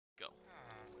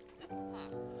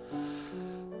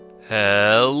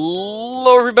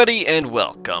Hello everybody and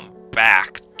welcome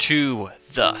back to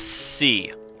the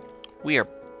sea. We are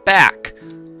back.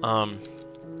 And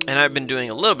I've been doing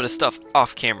a little bit of stuff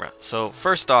off camera. So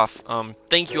first off,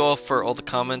 thank you all for all the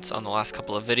comments on the last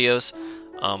couple of videos.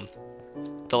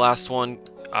 The last one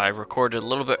I recorded a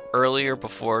little bit earlier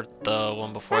before the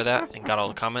one before that and got all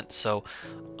the comments. So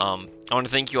I want to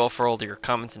thank you all for all your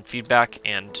comments and feedback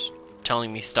and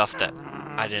telling me stuff that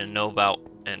I didn't know about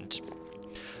and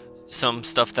some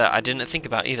stuff that I didn't think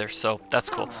about either, so that's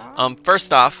cool.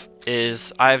 First off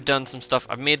is I've done some stuff.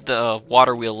 I've made the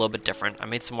water wheel a little bit different. I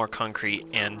made some more concrete,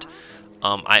 and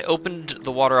I opened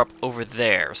the water up over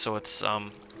there, so it's a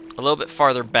little bit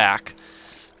farther back.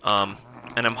 And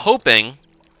I'm hoping,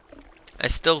 I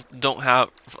still don't have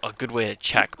a good way to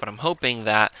check, but I'm hoping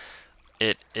that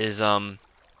it is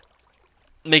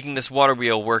making this water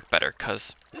wheel work better,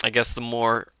 because I guess the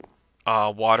more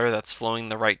water that's flowing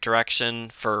the right direction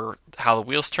for how the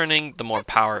wheel's turning, the more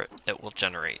power it will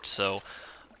generate. So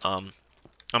I'm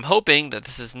hoping that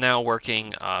this is now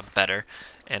working better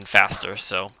and faster,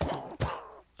 so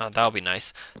that'll be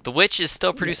nice. The witch is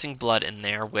still producing blood in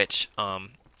there, which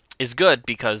is good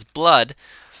because blood,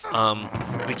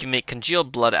 we can make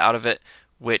congealed blood out of it,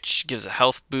 which gives a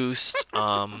health boost.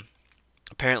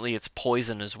 Apparently it's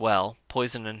poison as well.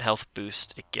 Poison and health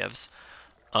boost it gives.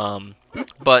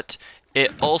 But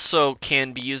it also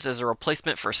can be used as a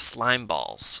replacement for slime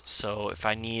balls. So if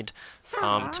I need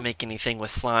to make anything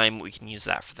with slime, we can use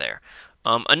that for there.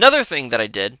 Another thing that I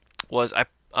did was I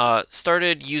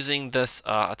started using this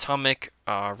atomic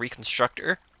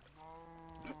reconstructor.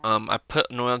 I put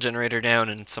an oil generator down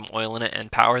and some oil in it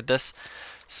and powered this.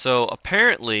 So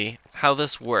apparently how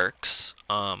this works,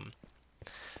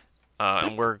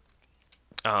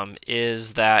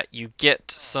 is that you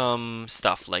get some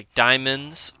stuff like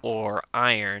diamonds or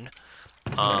iron,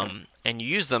 and you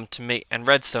use them to make, and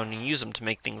redstone, and you use them to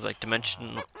make things like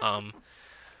dimension,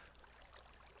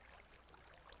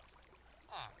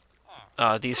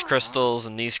 these crystals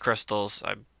and these crystals.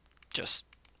 I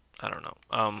don't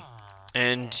know.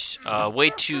 And a way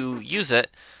to use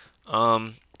it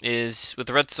is with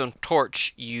the redstone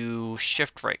torch. You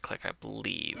shift right click, I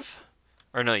believe.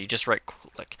 Or no, you just right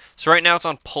click. So right now it's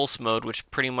on pulse mode, which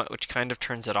kind of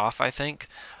turns it off, I think.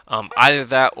 Either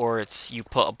that or it's you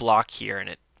put a block here and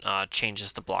it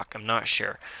changes the block. I'm not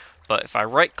sure. But if I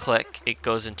right click, it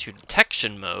goes into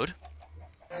detection mode.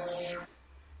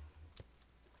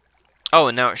 Oh,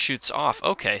 and now it shoots off.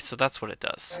 Okay, so that's what it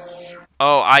does.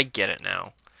 Oh, I get it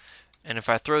now. And if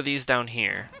I throw these down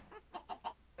here.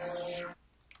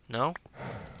 No?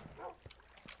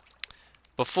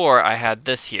 Before I had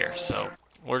this here, so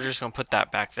we're just going to put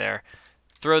that back there.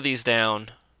 Throw these down.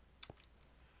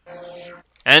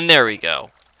 And there we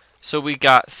go. So we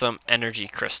got some energy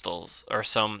crystals, or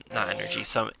some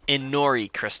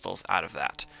Inori crystals out of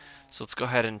that. So let's go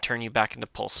ahead and turn you back into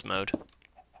pulse mode.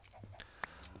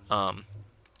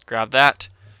 Grab that.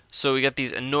 So we got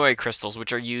these Inori crystals,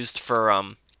 which are used for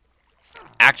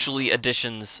actually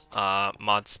additions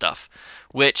mod stuff,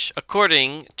 which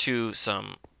according to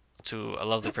a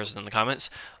lovely person in the comments,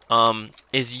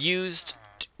 is used.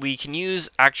 We can use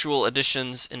actual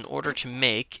additions in order to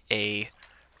make a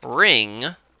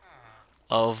ring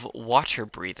of water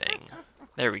breathing.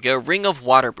 There we go. Ring of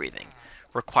water breathing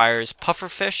requires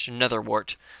pufferfish,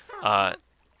 netherwort,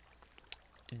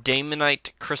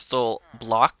 daemonite crystal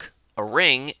block, a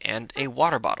ring, and a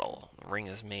water bottle. The ring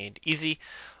is made easy.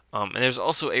 And there's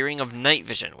also a ring of night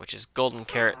vision, which is golden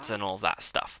carrots and all that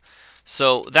stuff.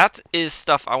 So that is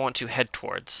stuff I want to head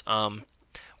towards.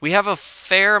 We have a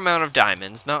fair amount of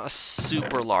diamonds, not a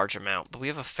super large amount, but we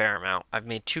have a fair amount. I've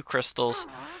made 2 crystals,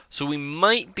 so we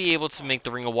might be able to make the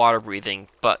ring of water breathing,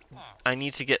 but I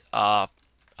need to get a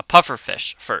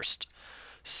pufferfish first.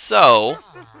 So,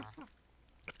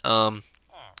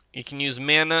 you can use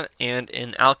mana and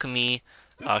an alchemy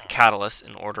catalyst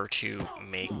in order to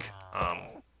make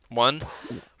one,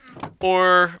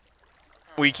 or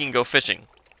we can go fishing.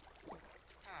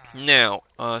 Now,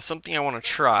 something I want to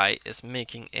try is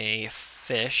making a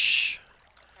fish.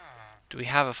 Do we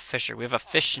have a fisher? We have a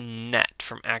fish net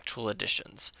from Actual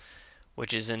Additions,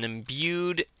 which is an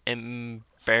imbued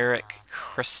emberic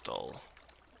crystal,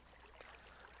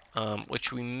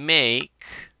 which we make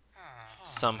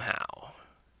somehow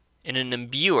in an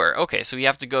imbuer. Okay, so we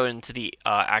have to go into the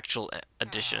Actual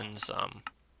Additions.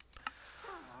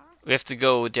 We have to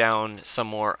go down some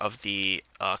more of the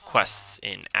quests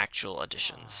in Actual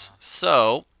Additions.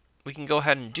 So, we can go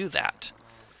ahead and do that.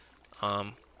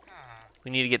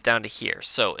 We need to get down to here.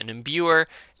 So, an imbuer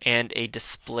and a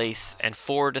displace, and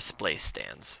 4 display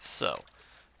stands. So,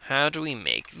 how do we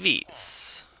make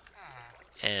these?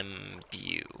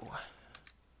 Imbue.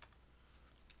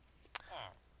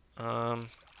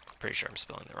 Pretty sure I'm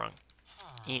spelling it wrong.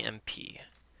 EMP.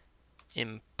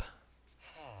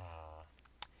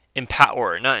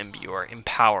 Empower, not imbuer,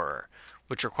 empowerer,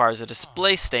 which requires a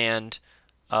display stand,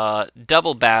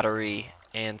 double battery,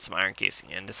 and some iron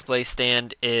casing. And display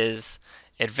stand is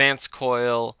advanced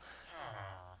coil,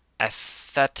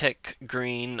 aesthetic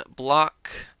green block,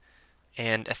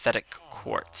 and aesthetic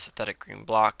quartz. Aesthetic green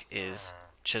block is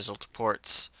chiseled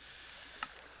quartz.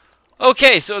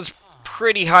 Okay, so it's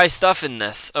pretty high stuff in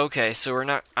this. Okay, so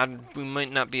we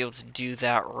might not be able to do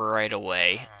that right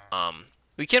away.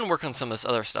 We can work on some of this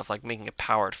other stuff, like making a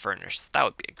powered furnace. That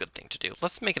would be a good thing to do.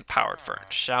 Let's make a powered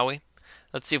furnace, shall we?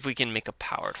 Let's see if we can make a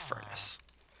powered furnace.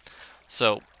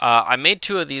 So, I made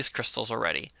 2 of these crystals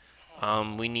already.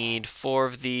 We need 4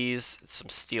 of these, some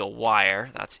steel wire,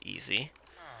 that's easy.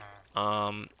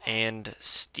 And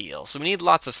steel. So we need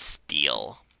lots of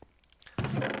steel.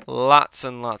 Lots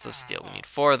and lots of steel. We need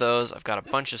 4 of those. I've got a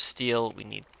bunch of steel. We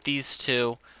need these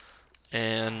 2.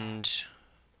 And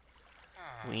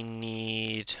we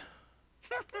need...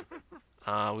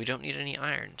 we don't need any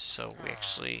iron, so we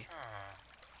actually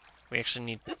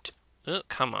need... Oh,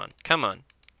 come on.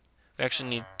 We actually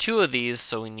need 2 of these,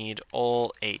 so we need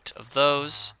all 8 of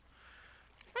those.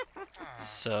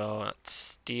 So, that's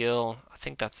steel. I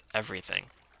think that's everything.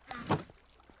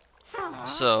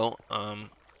 So,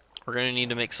 we're going to need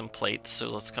to make some plates, so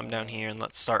let's come down here and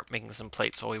let's start making some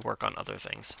plates while we work on other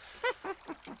things.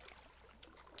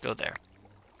 Go there.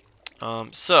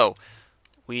 So,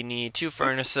 we need 2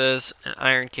 furnaces, an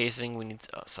iron casing, we need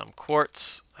some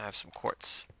quartz. I have some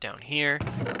quartz down here,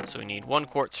 so we need 1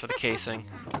 quartz for the casing.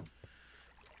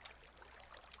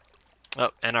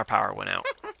 Oh, and our power went out.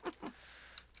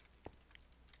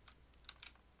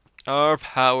 Our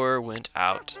power went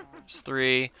out. There's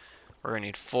 3. We're going to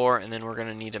need 4, and then we're going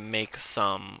to need to make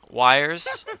some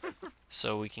wires.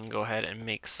 So we can go ahead and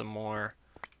make some more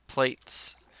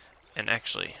plates. And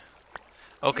actually...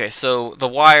 Okay, so the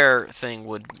wire thing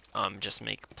would just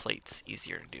make plates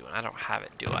easier to do. And I don't have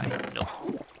it, do I?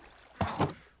 Nope.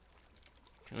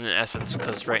 In essence,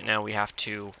 because right now we have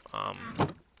to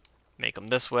make them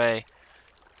this way.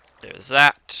 There's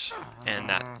that, and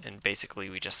that, and basically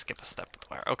we just skip a step with the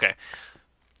wire. Okay.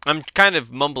 I'm kind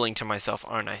of mumbling to myself,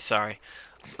 aren't I? Sorry.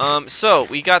 So,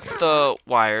 we got the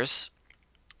wires.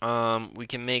 We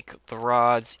can make the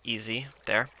rods easy.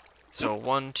 There. So,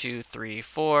 1, 2, 3,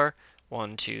 4.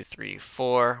 1, 2, 3,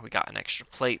 4. We got an extra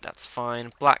plate. That's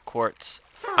fine. Black quartz.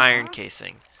 Iron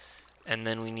casing. And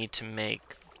then we need to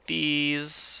make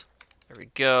these. There we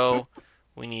go.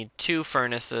 We need 2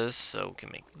 furnaces, so we can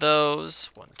make those.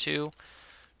 1, 2.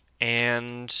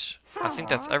 And I think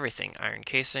that's everything. Iron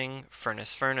casing,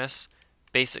 furnace,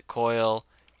 basic coil,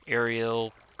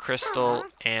 aerial, crystal,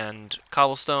 and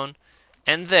cobblestone.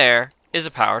 And there is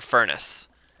a powered furnace.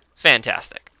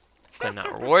 Fantastic. Claim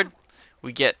that reward.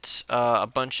 We get a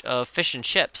bunch of fish and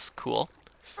chips. Cool.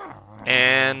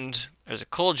 And there's a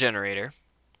coal generator.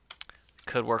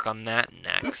 Could work on that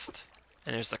next.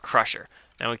 And there's the crusher.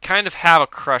 Now we kind of have a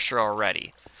crusher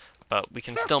already, but we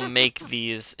can still make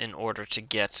these in order to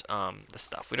get the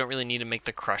stuff. We don't really need to make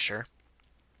the crusher.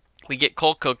 We get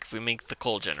coal coke if we make the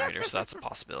coal generator, so that's a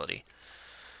possibility.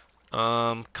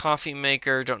 Coffee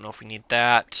maker, don't know if we need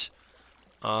that.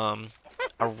 A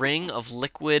ring of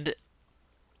liquid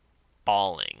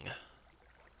balling.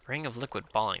 Ring of liquid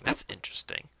balling, that's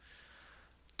interesting.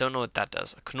 Don't know what that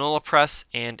does. A canola press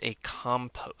and a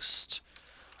compost.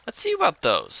 Let's see about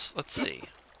those. Let's see.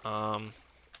 I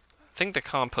think the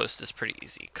compost is pretty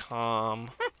easy.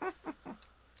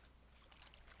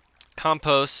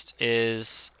 Compost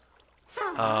is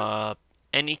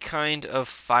any kind of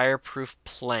fireproof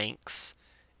planks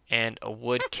and a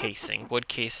wood casing. Wood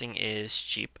casing is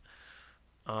cheap.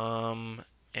 And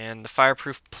the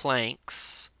fireproof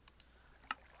planks,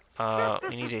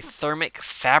 we need a thermic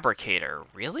fabricator.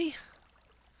 Really?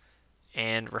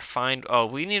 And refined... Oh,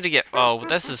 we need to get... Oh,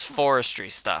 this is forestry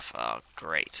stuff. Oh,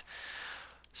 great.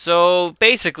 So,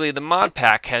 basically, the mod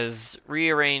pack has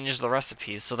rearranged the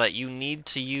recipes so that you need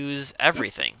to use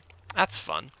everything. That's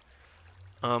fun.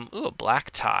 Ooh, a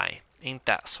black tie. Ain't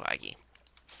that swaggy.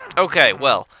 Okay,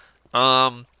 well,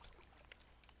 don't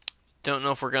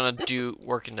know if we're gonna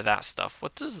work into that stuff.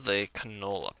 What does the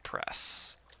canola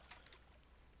press?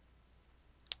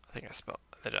 I think I spelled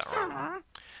that wrong.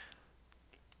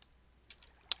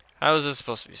 How is this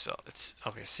supposed to be spelled? It's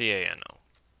okay, C-A-N-O.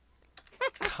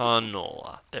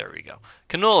 Canola. There we go.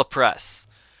 Canola press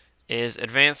is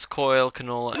advanced coil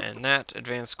canola, and that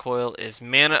advanced coil is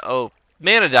mana. Oh,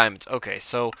 mana diamonds. Okay,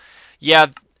 so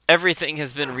yeah, everything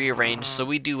has been rearranged, so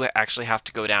we do actually have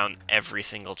to go down every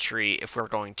single tree if we're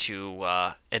going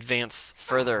to advance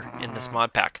further in this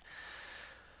mod pack.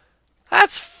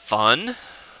 That's fun.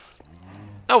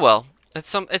 Oh well,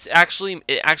 it actually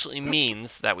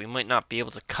means that we might not be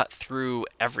able to cut through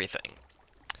everything,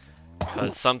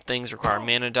 because some things require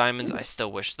mana diamonds. I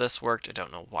still wish this worked. I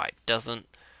don't know why it doesn't.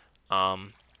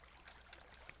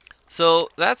 So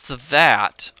that's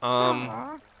that.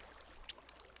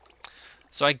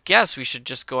 So I guess we should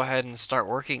just go ahead and start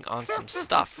working on some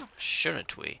stuff,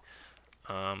 shouldn't we?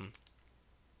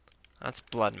 That's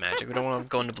blood magic. We don't want to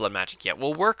go into blood magic yet.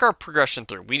 We'll work our progression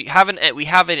through. We have an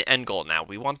end goal now.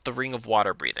 We want the ring of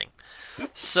water breathing.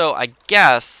 So I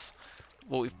guess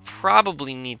what we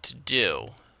probably need to do.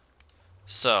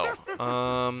 So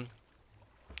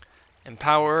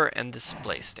empower and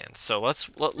display stands. So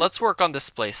let's work on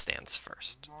display stands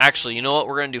first. Actually, you know what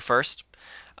we're gonna do first?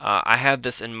 I had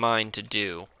this in mind to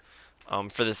do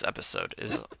for this episode.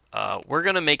 We're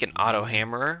gonna make an auto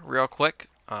hammerer real quick.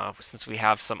 Since we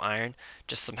have some iron,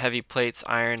 just some heavy plates,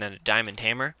 iron, and a diamond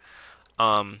hammer.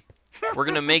 We're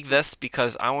gonna make this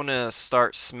because I want to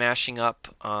start smashing up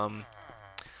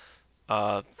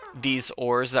these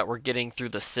ores that we're getting through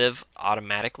the sieve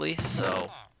automatically.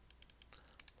 So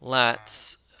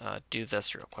let's do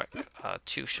this real quick.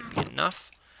 2 should be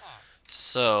enough.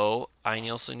 So I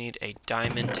also need a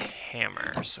diamond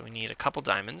hammer. So we need a couple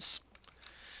diamonds.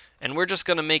 And we're just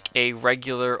going to make a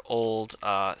regular old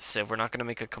sieve. We're not going to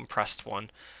make a compressed one.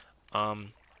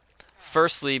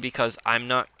 Firstly, because I'm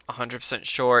not 100%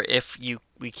 sure if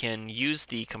we can use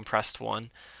the compressed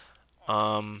one.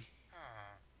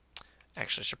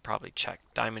 Actually, I should probably check.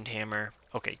 Diamond hammer.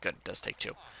 Okay, good. It does take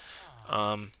 2.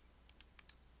 What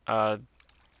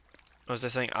was I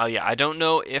saying? Oh, yeah. I don't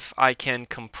know if I can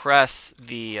compress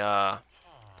the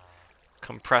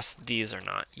compress these or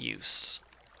not. Use.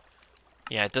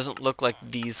 Yeah, it doesn't look like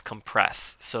these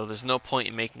compress, so there's no point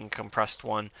in making a compressed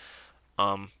one.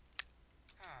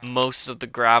 Most of the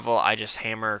gravel, I just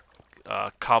hammer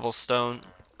cobblestone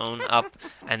up,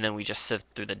 and then we just sift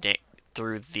through the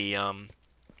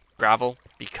gravel,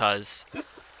 because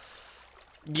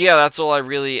yeah, that's all I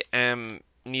really am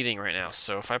needing right now.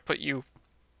 So if I put you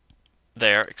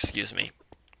there, excuse me.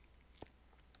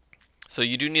 So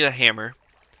you do need a hammer.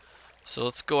 So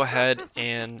let's go ahead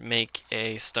and make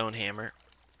a stone hammer.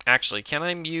 Actually, can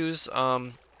I use, I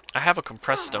have a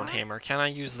compressed stone hammer. Can I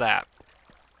use that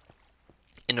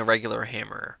in a regular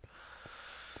hammer?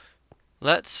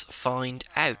 Let's find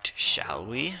out, shall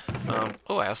we?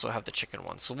 Oh, I also have the chicken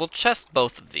one. So we'll test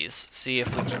both of these. See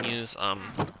if we can use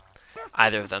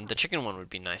either of them. The chicken one would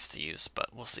be nice to use,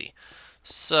 but we'll see.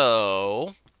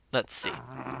 So, let's see.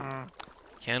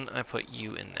 Can I put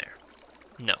you in there?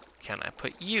 No. Can I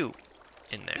put you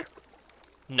in there?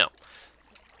 No.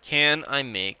 Can I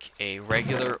make a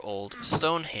regular old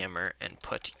stone hammer and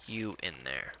put you in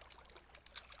there?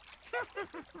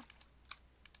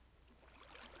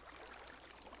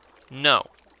 No.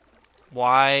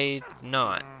 Why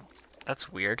not?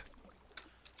 That's weird.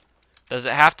 Does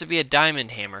it have to be a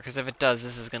diamond hammer? Because if it does,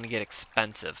 this is going to get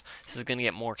expensive. This is going to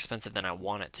get more expensive than I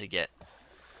want it to get.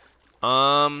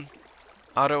 Auto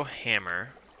hammerer.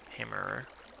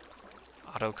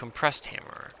 Auto compressed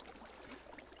hammerer.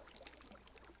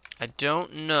 I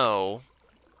don't know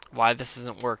why this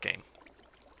isn't working.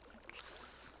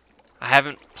 I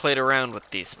haven't played around with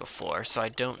these before, so I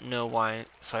don't know why.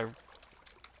 So I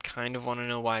kind of want to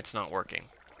know why it's not working.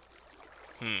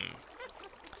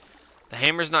 The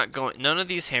hammer's not going. None of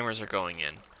these hammers are going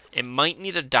in. It might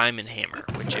need a diamond hammer,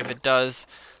 which if it does,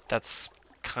 that's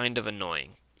kind of annoying.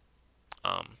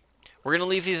 We're gonna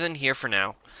leave these in here for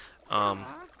now. We're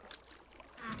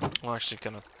actually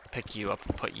gonna pick you up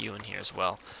and put you in here as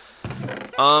well.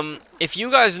 If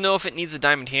you guys know if it needs a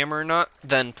diamond hammer or not,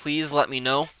 then please let me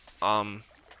know. I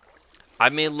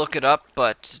may look it up,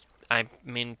 but I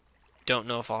mean, don't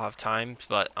know if I'll have time.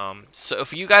 But so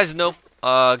if you guys know,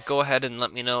 go ahead and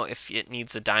let me know if it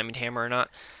needs a diamond hammer or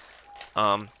not.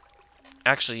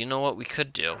 Actually, you know what we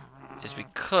could do is we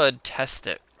could test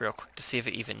it real quick to see if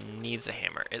it even needs a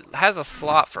hammer. It has a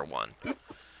slot for one.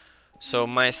 So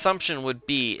my assumption would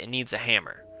be it needs a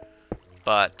hammer.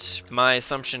 But my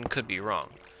assumption could be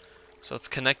wrong. So let's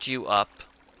connect you up.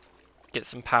 Get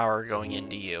some power going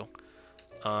into you.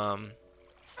 And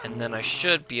then I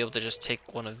should be able to just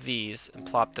take one of these and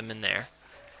plop them in there.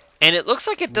 And it looks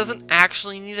like it doesn't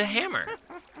actually need a hammer.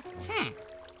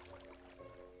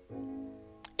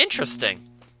 Interesting.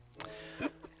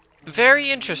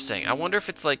 Very interesting. I wonder if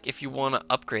it's like if you want to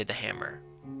upgrade the hammer.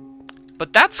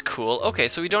 But that's cool. Okay,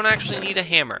 so we don't actually need a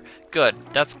hammer. Good.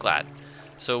 That's glad.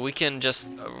 So we can just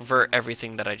avert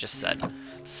everything that I just said.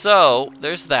 So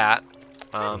there's that.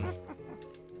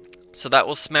 So that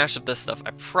will smash up this stuff.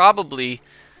 I probably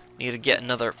need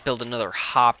to build another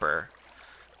hopper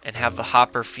and have the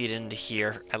hopper feed into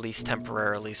here, at least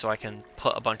temporarily, so I can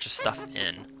put a bunch of stuff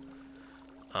in.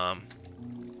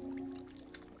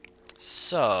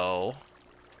 So,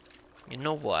 you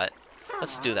know what?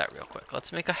 Let's do that real quick.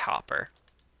 Let's make a hopper.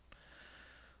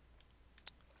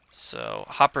 So,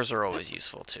 hoppers are always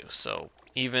useful too. So,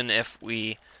 even if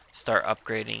we start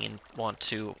upgrading and want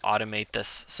to automate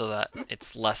this so that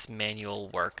it's less manual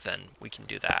work, then we can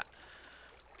do that.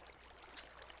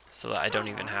 So that I don't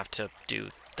even have to do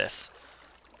this.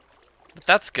 But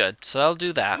that's good. So I'll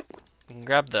do that. We can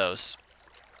grab those.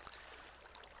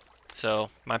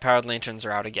 So, my powered lanterns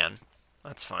are out again.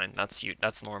 That's fine.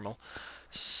 That's normal.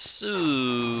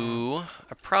 So,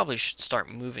 I probably should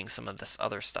start moving some of this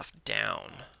other stuff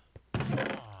down.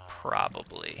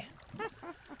 Probably.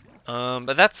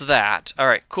 But that's that.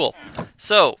 Alright, cool.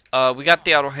 So, we got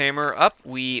the auto hammer up.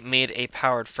 We made a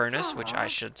powered furnace, which I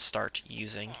should start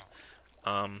using.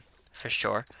 For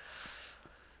sure.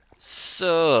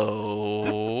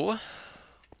 So,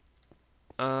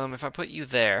 if I put you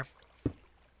there,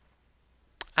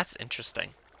 that's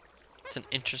interesting. It's an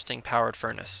interesting powered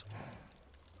furnace.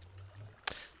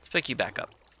 Let's pick you back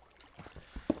up.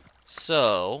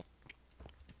 So,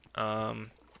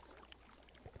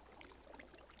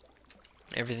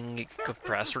 everything get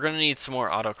compressed. We're gonna need some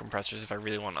more auto compressors if I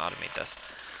really want to automate this.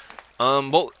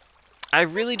 Well, I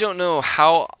really don't know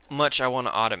how much I want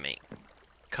to automate,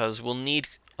 because we'll need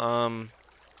 2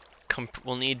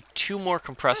 more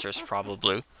compressors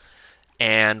probably,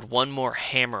 and 1 more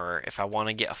hammerer if I want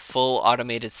to get a full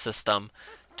automated system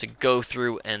to go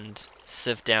through and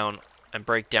sieve down and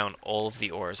break down all of the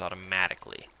ores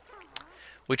automatically,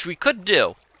 which we could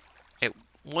do. It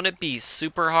wouldn't be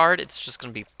super hard. It's just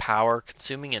going to be power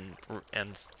consuming and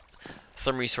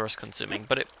some resource consuming,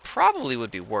 but it probably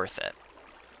would be worth it.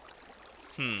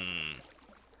 In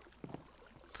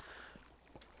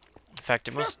fact,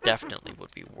 it most definitely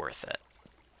would be worth it.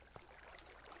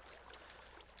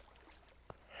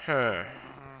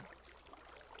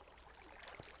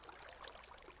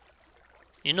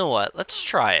 You know what? Let's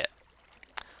try it.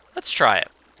 Let's try it.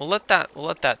 We'll let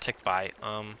that tick by.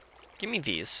 Give me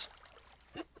these.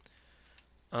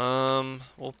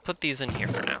 We'll put these in here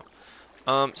for now.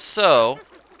 So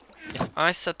if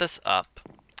I set this up,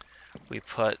 we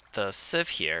put the sieve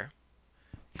here,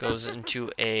 goes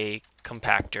into a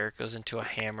compactor, goes into a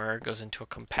hammer, goes into a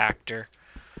compactor.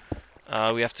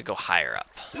 We have to go higher up.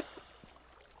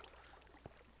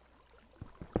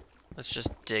 Let's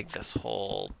just dig this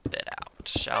whole bit out,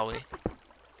 shall we?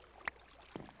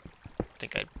 I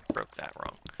think I broke that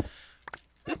wrong.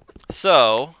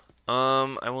 So,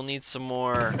 I will need some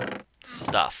more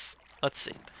stuff. Let's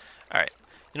see. Alright.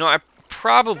 You know, I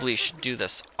probably should do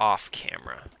this off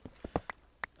camera.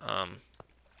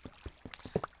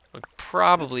 Would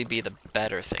probably be the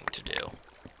better thing to do.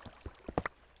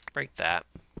 Break that.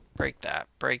 Break that.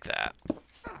 Break that.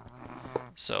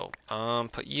 So,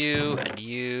 put you, and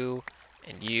you,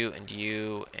 and you, and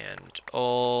you, and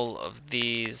all of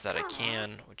these that I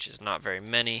can, which is not very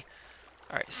many.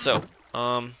 Alright, so,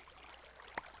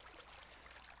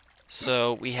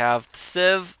 so we have the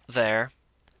sieve there,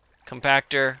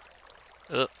 compactor,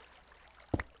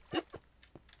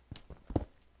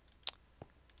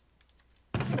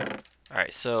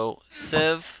 Alright, so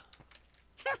sieve,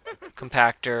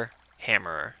 compactor,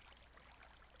 hammerer.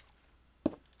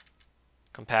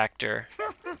 Compactor,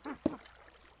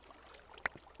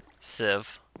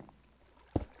 sieve.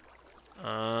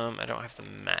 I don't have the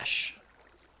mesh.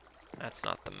 That's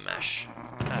not the mesh.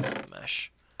 That's the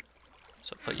mesh.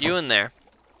 So put you in there.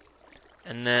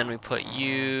 And then we put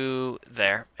you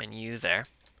there and you there.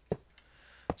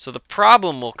 So the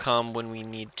problem will come when we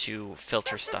need to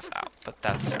filter stuff out, but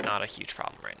that's not a huge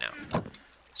problem right now.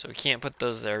 So we can't put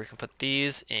those there. We can put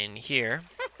these in here.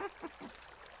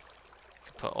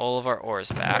 Put all of our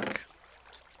ores back.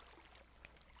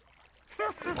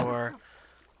 Or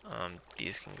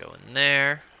these can go in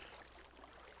there.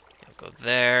 You'll go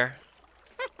there.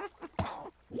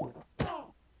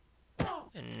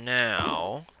 And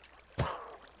now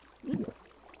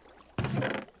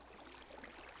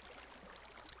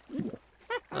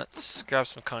let's grab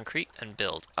some concrete and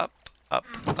build up, up,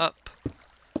 up.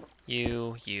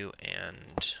 You,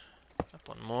 and up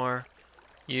one more.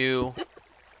 You.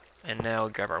 And now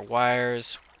we grab our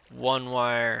wires. 1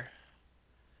 wire.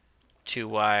 2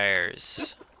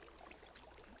 wires.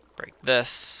 Break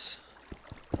this.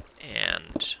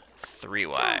 And 3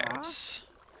 wires.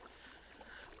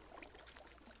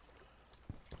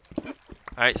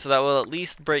 Alright, so that will at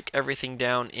least break everything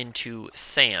down into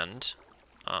sand.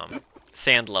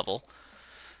 Sand level.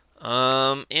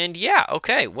 And yeah,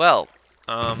 okay, well,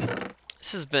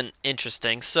 this has been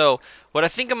interesting. So, what I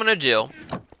think I'm gonna do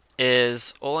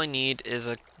is, all I need is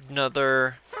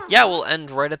another, yeah, we'll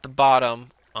end right at the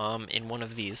bottom, in one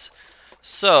of these.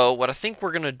 So, what I think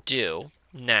we're gonna do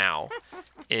now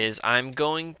is I'm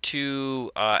going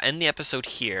to, end the episode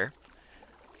here,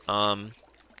 and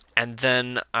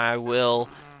then I will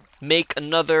make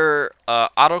another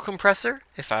auto compressor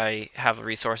if I have the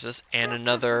resources, and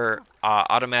another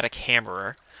automatic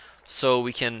hammerer, so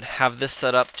we can have this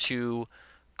set up to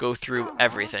go through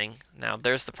everything. Now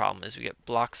there's the problem, is we get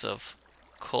blocks of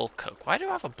coal coke. Why do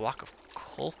I have a block of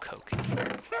coal coke in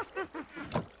here?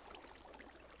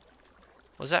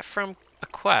 Was that from a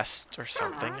quest or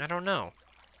something? I don't know.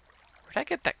 Where'd I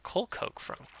get that coal coke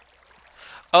from?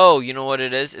 Oh, you know what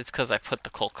it is? It's because I put the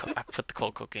coal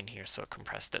coke in here, so it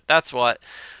compressed it. That's what.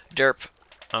 Derp.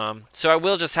 So I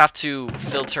will just have to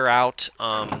filter out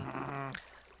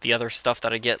the other stuff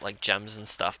that I get, like gems and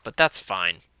stuff, but that's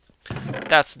fine.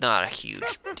 That's not a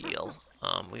huge deal.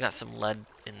 We got some lead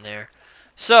in there.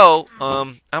 So,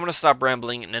 I'm going to stop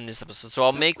rambling and end this episode. So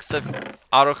I'll make the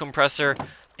auto compressor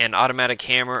and automatic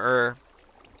hammerer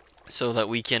so that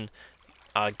we can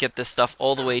get this stuff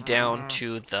all the way down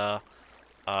to the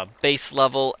base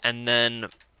level, and then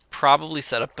probably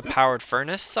set up the powered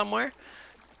furnace somewhere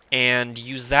and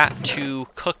use that to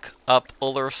cook up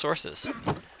all the resources,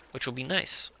 which will be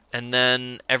nice. And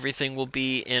then everything will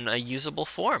be in a usable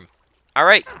form.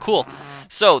 Alright, cool.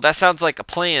 So that sounds like a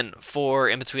plan for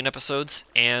in between episodes,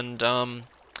 and I'm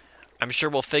sure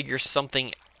we'll figure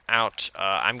something out.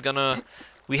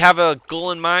 We have a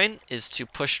goal in mind, is to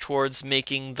push towards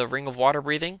making the Ring of Water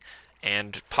Breathing,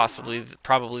 and probably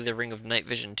the Ring of Night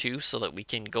Vision too, so that we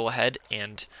can go ahead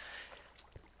and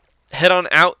head on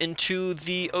out into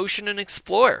the ocean and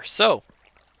explore. So,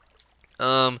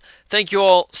 thank you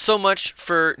all so much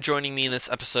for joining me in this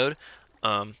episode.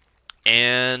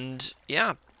 And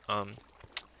yeah,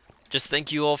 just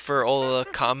thank you all for all the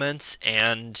comments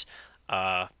and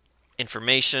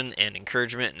information and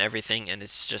encouragement and everything, and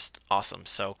it's just awesome.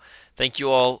 So thank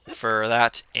you all for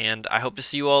that, and I hope to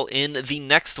see you all in the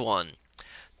next one.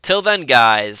 Till then,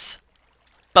 guys,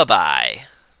 bye-bye.